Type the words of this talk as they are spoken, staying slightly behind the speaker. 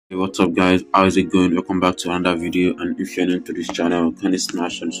Hey, what's up guys, how is it going? Welcome back to another video, and if you're new to this channel, kindly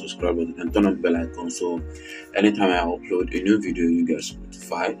smash on the subscribe button and turn on the bell icon so anytime I upload a new video you get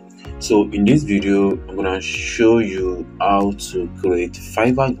notified. So in this video I'm gonna show you how to create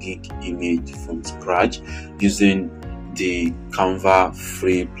Fiverr gig image from scratch using the Canva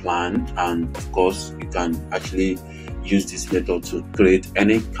free plan, and of course you can actually use this method to create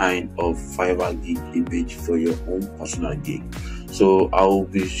any kind of Fiverr gig image for your own personal gig. So I'll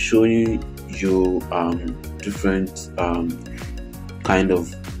be showing you different kind of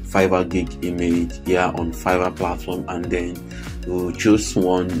Fiverr gig image here on Fiverr platform, and then we'll choose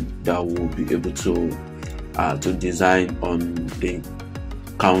one that will be able to design on the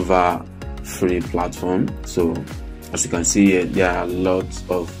Canva free platform. So as you can see here, there are lots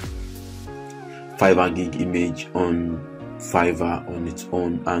of Fiverr gig image on Fiverr on its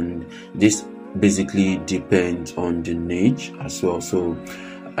own, and this basically depends on the niche as well. So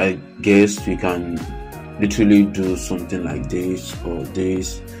I guess we can literally do something like this or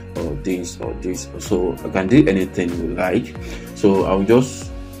this or this or this, so I can do anything we like. So I'll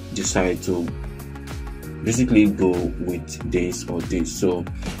just decide to basically go with this or this. So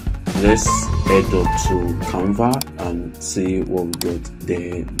let's head up to Canva and see what we got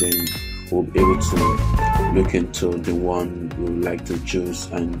there, then we'll be able to look into the one we would like to choose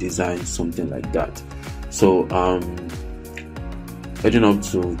and design something like that. So heading up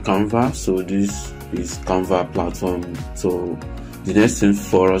to Canva. So this is Canva platform. So the next thing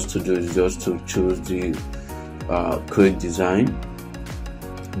for us to do is just to choose the create design,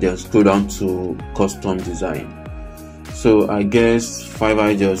 then scroll down to custom design. So I guess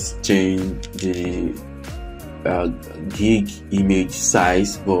Fiverr just changed the gig image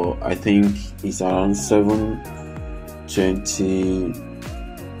size, but I think it's around 720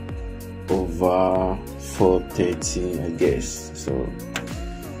 over 430, I guess.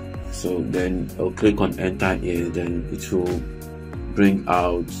 So then I'll click on enter here, then it will bring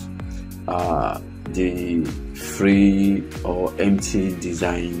out the free or empty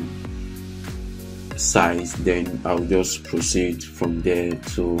design size. Then I'll just proceed from there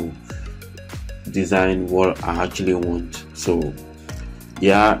to design what I actually want. So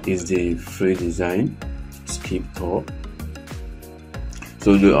here is the free design, skip top.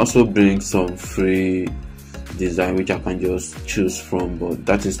 So they also bring some free design which I can just choose from, but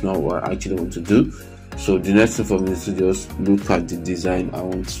that is not what I actually want to do. So the next thing for me is to just look at the design I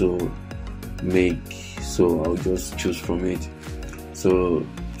want to make, so I'll just choose from it. So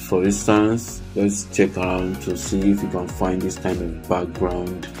for instance, let's check around to see if we can find this kind of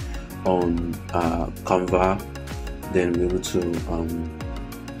background on Canva, then we're able to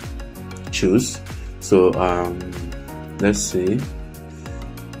choose. So let's see,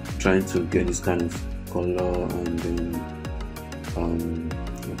 trying to get this kind of color, and then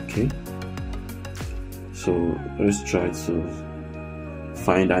okay, so let's try to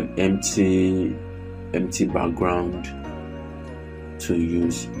find an empty background to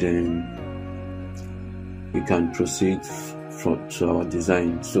use, then we can proceed to our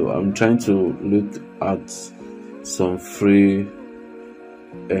design. So I'm trying to look at some free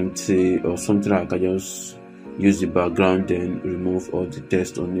empty or something like I can just use the background, then remove all the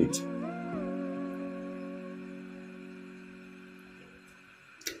text on it.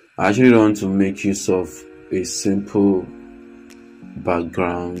 I actually want to make use of a simple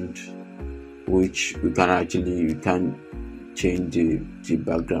background which we can change the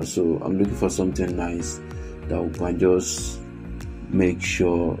background. So I'm looking for something nice that we can just make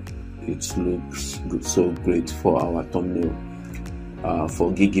sure it looks good, so great for our thumbnail,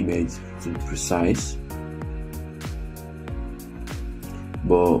 for gig image to be precise.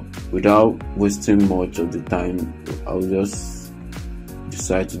 But without wasting much of the time, I'll just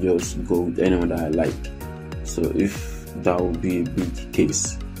decide to just go with anyone that I like. So if that would be a big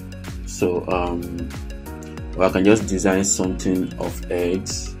case, so I can just design something of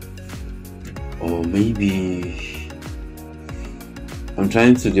eggs, or maybe I'm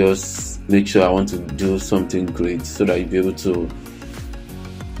trying to just make sure I want to do something great so that you'll be able to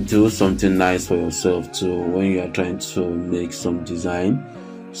do something nice for yourself too when you are trying to make some design.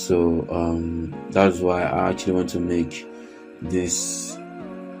 So that's why I actually want to make this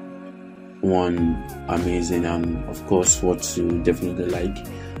one amazing, and of course what you definitely like.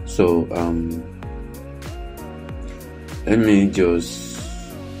 So let me just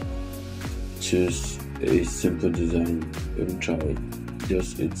choose a simple design. Let me try it.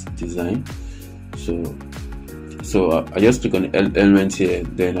 Just its design. So I just click on element here,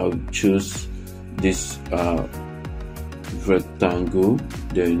 then I'll choose this rectangle,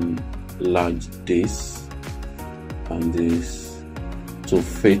 then large this and this to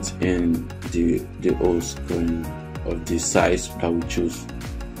fit in the whole screen of the size that we choose.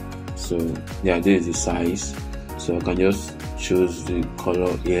 So yeah, this is the size. So I can just choose the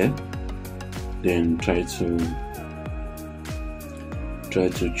color here, then try to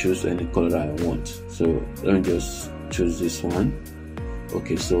choose any color that I want. So let me just choose this one.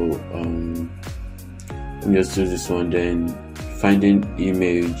 Okay, so let me just choose this one, then finding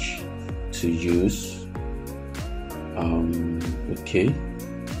image to use. Okay,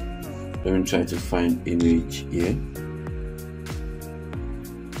 let me try to find image here.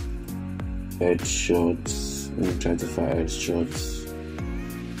 Headshots. Let me try to find headshots.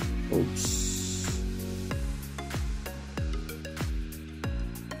 Oops.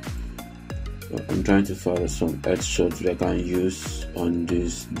 I'm trying to find some headshots that I can use on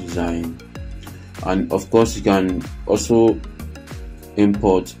this design. And of course, you can also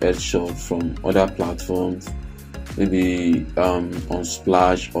import headshots from other platforms, maybe on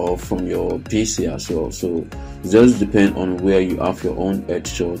Splash or from your PC as well. So it just depends on where you have your own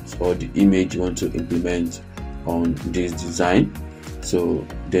headshots or the image you want to implement on this design. So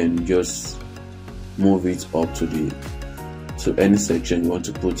then just move it up to any section you want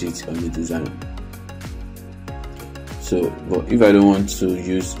to put it on the design. So, but if I don't want to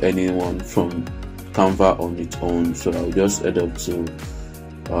use anyone from Canva on its own, so I'll just head up to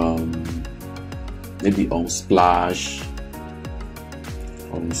maybe on splash.com,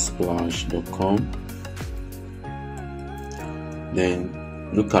 then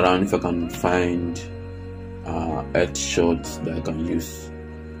look around if I can find headshots that I can use.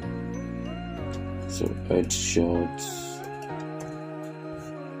 So headshots.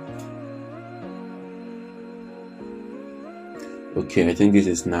 Okay, I think this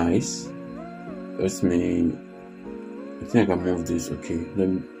is nice. I think I can move this. Okay, let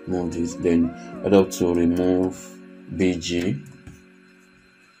me move this. Then head up to remove BG.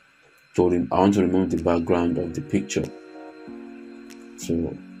 I want to remove the background of the picture.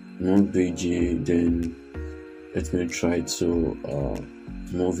 So remove BG. Then let me try to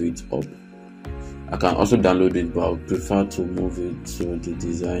move it up. I can also download it, but I would prefer to move it to the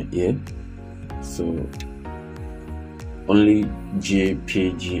design here. So only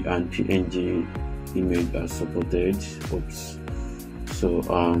JPG and PNG image are supported. Oops. So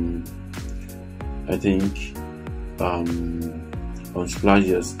I think on Splash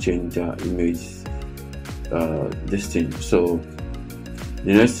just change the image this thing. So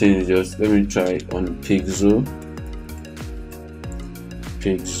the next thing is just let me try on pixel.com.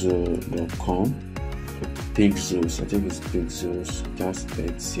 Pixels, I think it's Pixels, that's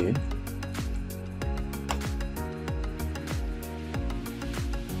X here.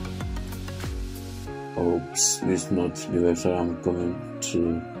 Oops, this is not the website I'm going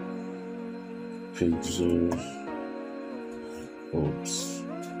to. Pixels. Oops.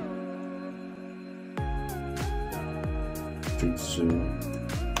 Pixel.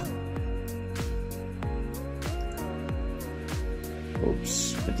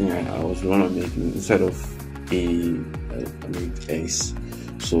 Oops, I think I was gonna make instead of A, I made S.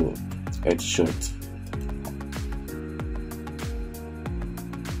 So headshot.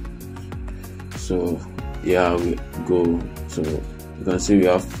 So yeah, we go. So you can see we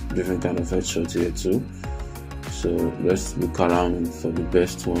have different kind of headshots here too. So let's look around for the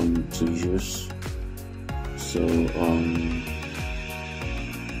best one to use. So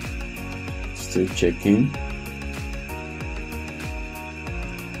still checking.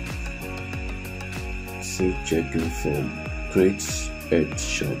 Still checking for great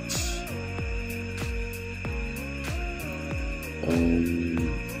headshots.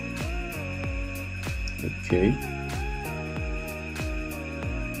 Okay.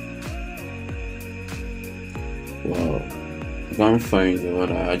 Wow. I can't find the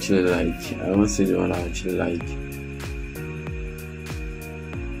one I actually like. I won't say the one I actually like.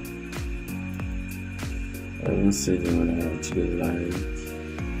 I won't say the one I actually like.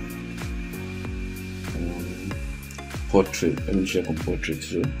 Portrait. Let me check on portrait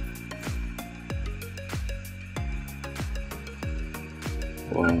too.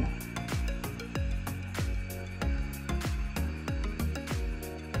 Wow.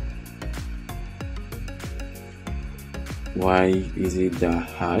 Why is it that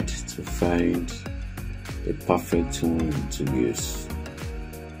hard to find a perfect one to use?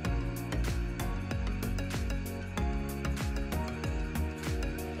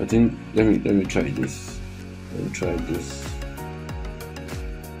 I think let me try this. Let me try this.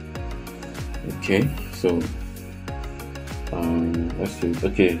 Okay, so let's see.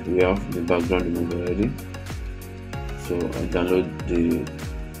 Okay, we have the background removed already. So I download the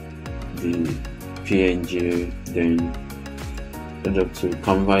PNG, then head up to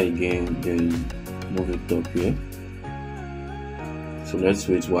Canva again, then move it up here. So let's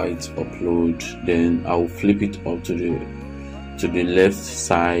wait while it upload. Then I'll flip it up to the left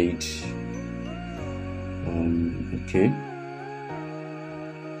side. Okay, I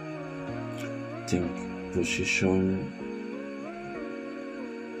think position.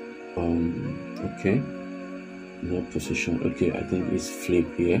 Okay, no position. Okay, I think it's flip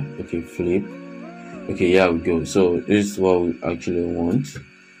here. Okay, flip. Okay, yeah, we go. So this is what we actually want.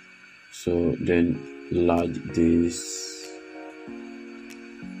 So then enlarge this,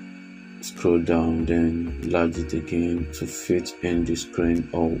 scroll down, then enlarge it again to fit in the screen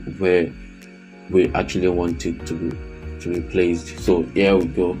or where we actually want it to be placed. So here we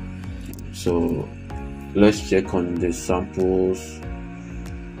go. So let's check on the samples.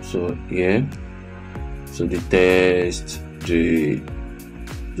 So here, so the text, the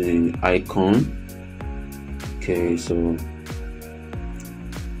icon. Okay, so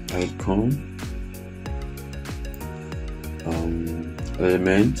icon,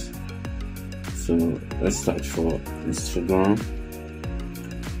 element. So let's search for Instagram.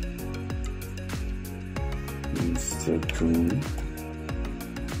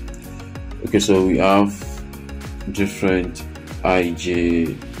 Okay, so we have different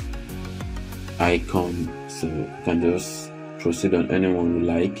IG icon, so you can just proceed on anyone you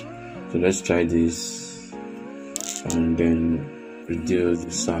like. So let's try this and then reduce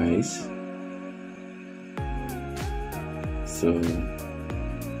the size. So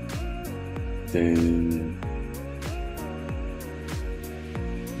then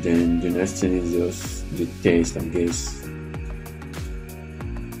the next thing is just the text, I guess.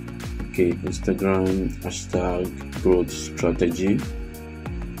 Okay, Instagram hashtag growth strategy.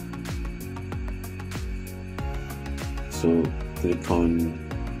 So click on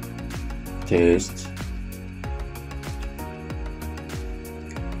text.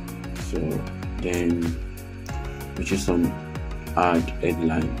 So then we choose some add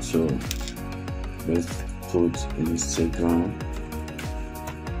headline. So let's put Instagram.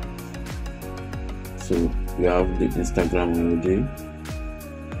 So we have the Instagram already.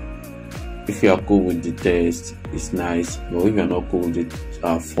 If you are cool with the text, it's nice, but if you are not cool with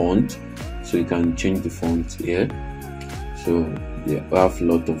the font, so you can change the font here. So yeah, we have a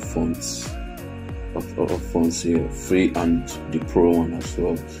lot of fonts fonts here, free and the pro one as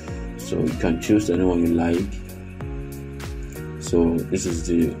well. So you can choose anyone you like. So this is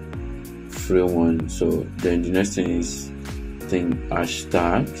the free one. So then the next thing is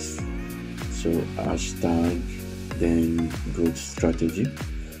hashtags. So hashtag, then growth strategy.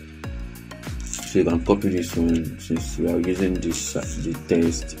 So you can copy this one since we are using this the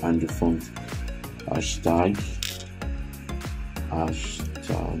text and the font. Hashtag,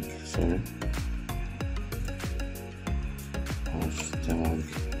 sorry, hashtag.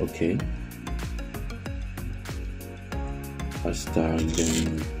 Okay, hashtag,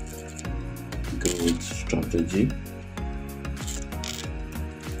 then growth strategy.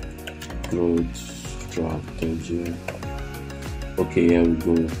 Okay, here we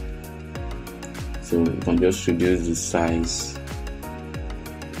go. So you can just reduce the size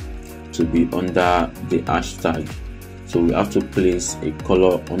to be under the hashtag. So we have to place a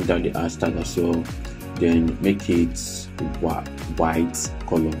color under the hashtag as well, then make it white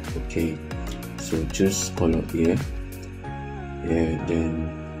color. Okay, so choose color here,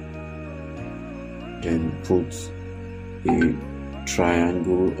 then put a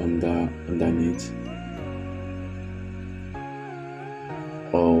triangle underneath,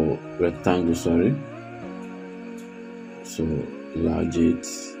 or rectangle, sorry. So enlarge it,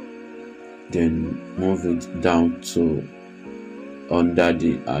 then move it down to under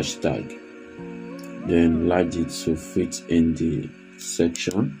the hashtag, then enlarge it to fit in the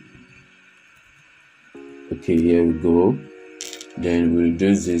section. Okay, here we go. Then we'll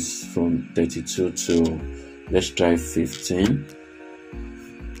reduce this from 32 to, let's try 15.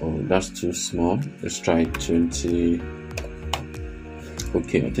 Oh, that's too small. Let's try 20.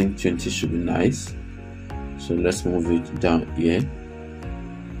 Okay, I think 20 should be nice. So let's move it down here.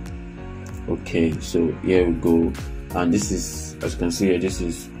 Okay, so here we go. And this is, as you can see here, this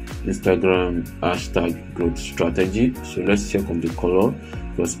is Instagram hashtag growth strategy. So let's check on the color,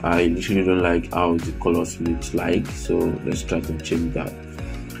 because I literally don't like how the colors look like. So let's try to change that.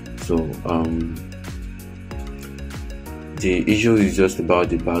 So the issue is just about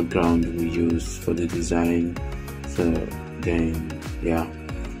the background we use for the design. So then yeah,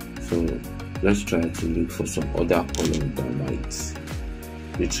 so let's try to look for some other color that might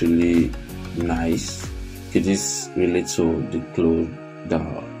literally nice. Okay, this relates to the clothes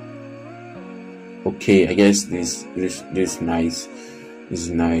that, okay, I guess this nice. This is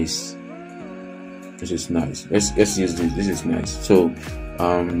nice. This is nice. Let's use this. This is nice. So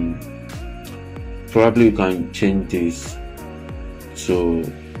probably you can change this to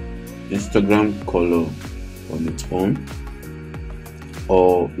Instagram color on its own,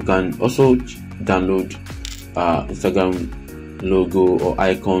 or you can also download Instagram logo or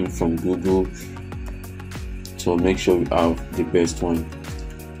icon from Google. So make sure you have the best one.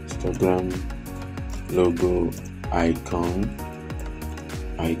 Instagram logo icon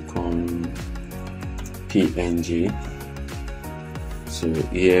PNG. So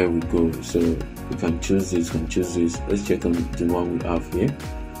here we go. So we can choose this. Let's check on the one we have here.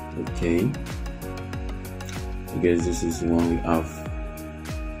 Okay, I guess this is the one we have.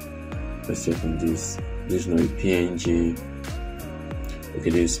 Let's check on this. This is not a PNG. Okay,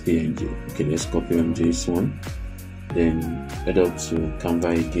 this is PNG. Okay, let's copy on this one, then head up to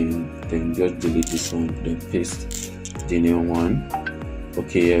Canva again, then just delete this one, then paste the new one.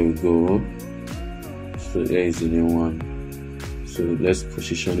 Okay, here we go. So there is the new one. So let's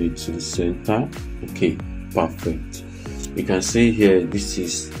position it to the center. Okay, perfect. You can see here, this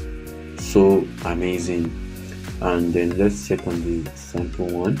is so amazing. And then let's check on the sample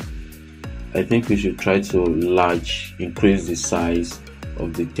one. I think we should try to increase the size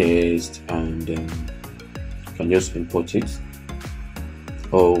of the text, and you can just import it.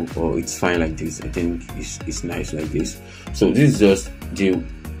 Oh, it's fine like this. I think it's nice like this. So this is just the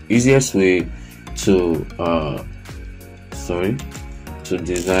easiest way to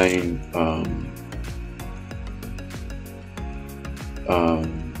design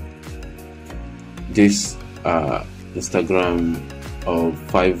this Instagram or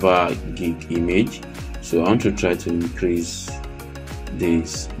Fiverr gig image. So I want to try to increase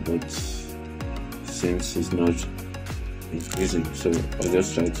this, but since it's not increasing, so I'll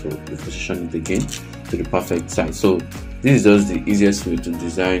just try to position it again to the perfect size. So this is just the easiest way to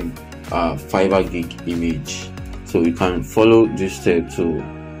design a Fiverr gig image. So you can follow this step to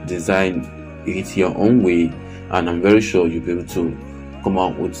design it your own way, and I'm very sure you'll be able to come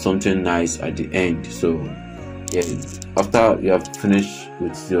out with something nice at the end. So yeah, after you have finished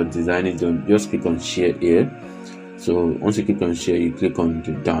with your designing done, just click on share here. So once you click on share, you click on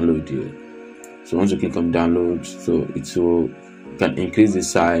the download here. So once you click on download, so it will, you can increase the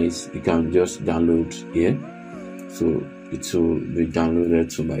size. You can just download here, so it will be downloaded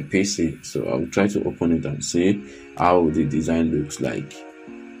to my PC. So I will try to open it and see how the design looks like.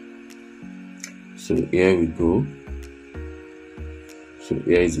 So here we go. So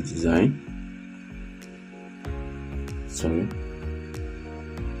here is the design. Sorry,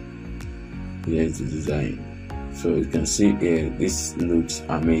 here is the design. So you can see here, this looks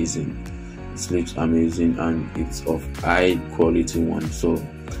amazing. It looks amazing, and it's of high quality one. So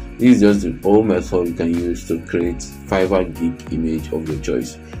this is just the whole method you can use to create Fiverr gig image of your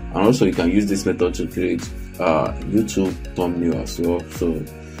choice. And also you can use this method to create YouTube thumbnail as well. So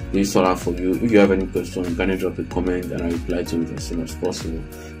this is all out for you. If you have any question, you can drop a comment and I'll reply to it as soon as possible.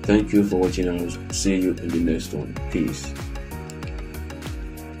 Thank you for watching, and I'll see you in the next one. Peace.